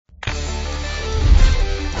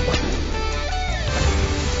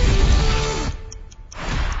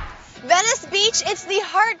Venice Beach, it's the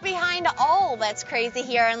heart behind all that's crazy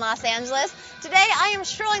here in Los Angeles. Today I am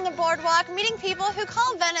strolling the boardwalk, meeting people who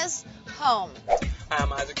call Venice home. Hi,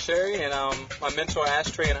 I'm Isaac Sherry, and my mentor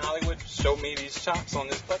Ashtray in Hollywood showed me these chops on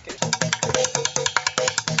this bucket.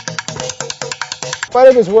 My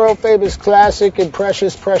name is world famous classic and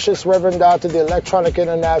precious Reverend Doctor, the Electronic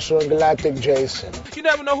International and Galactic Jason. You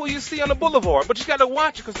never know who you see on the boulevard, but you got to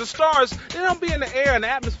watch it because the stars, they don't be in the air in the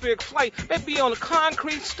atmospheric flight. They be on the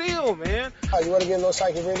concrete still, man. Oh, you want to get a little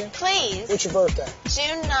psychic reading? Please. What's your birthday?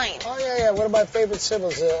 June 9th. Oh, yeah. One of my favorite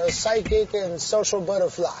symbols, a psychic and social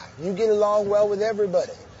butterfly. You get along well with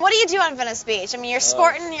everybody. What do you do on Venice Beach? I mean, you're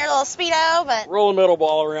sporting your little Speedo, but... Roll a metal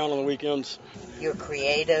ball around on the weekends. You're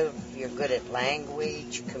creative, you're good at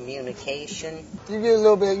language, communication. You can be a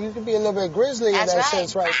little bit grizzly in that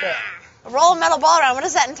sense right there. Roll a metal ball around, what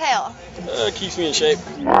does that entail? Keeps me in shape.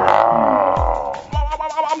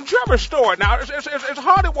 I'm Trevor Stewart. Now, it's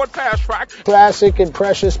Hollywood fast track. Classic and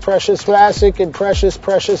precious, classic and precious. All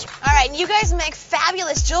right, and you guys make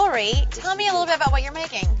fabulous jewelry. Tell me a little bit about what you're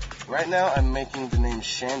making. Right now, I'm making the name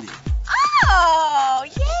Shandi. Oh,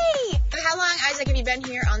 yay! How long, Isaac, have you been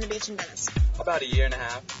here on the beach in Venice? About a year and a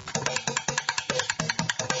half.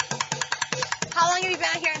 How long have you been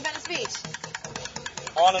out here in Venice Beach?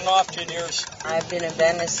 On and off 10 years. I've been in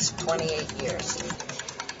Venice 28 years.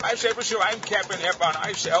 I say for sure I'm Captain Hepburn.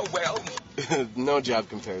 I sell well. No job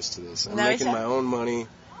compares to this. I'm No making job. my own money.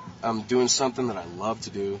 I'm doing something that I love to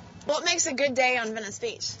do. What makes a good day on Venice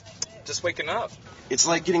Beach? Just waking up. It's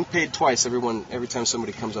like getting paid twice every time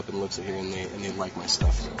somebody comes up and looks at here and they like my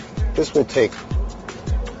stuff. This will take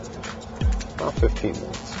about 15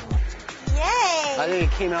 minutes. Yay! I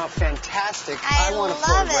think it came out fantastic. I want a love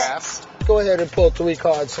photograph. Go ahead and pull 3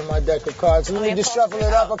 cards from my deck of cards. Let me just shuffle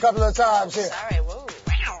it up a couple of times here. Sorry, whoa.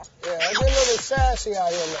 Yeah, I get a little sassy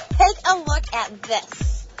out here now. Take a look at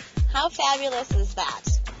this. How fabulous is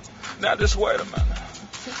that? Now, just wait a minute.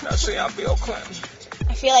 Now, see, I'm Bill Clinton.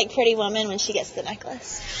 I feel like Pretty Woman when she gets the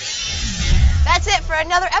necklace. That's it for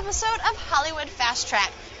another episode of Hollywood Fast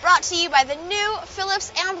Track, brought to you by the new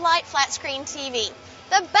Philips Ambilight Flat Screen TV,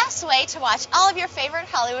 the best way to watch all of your favorite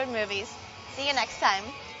Hollywood movies. See you next time.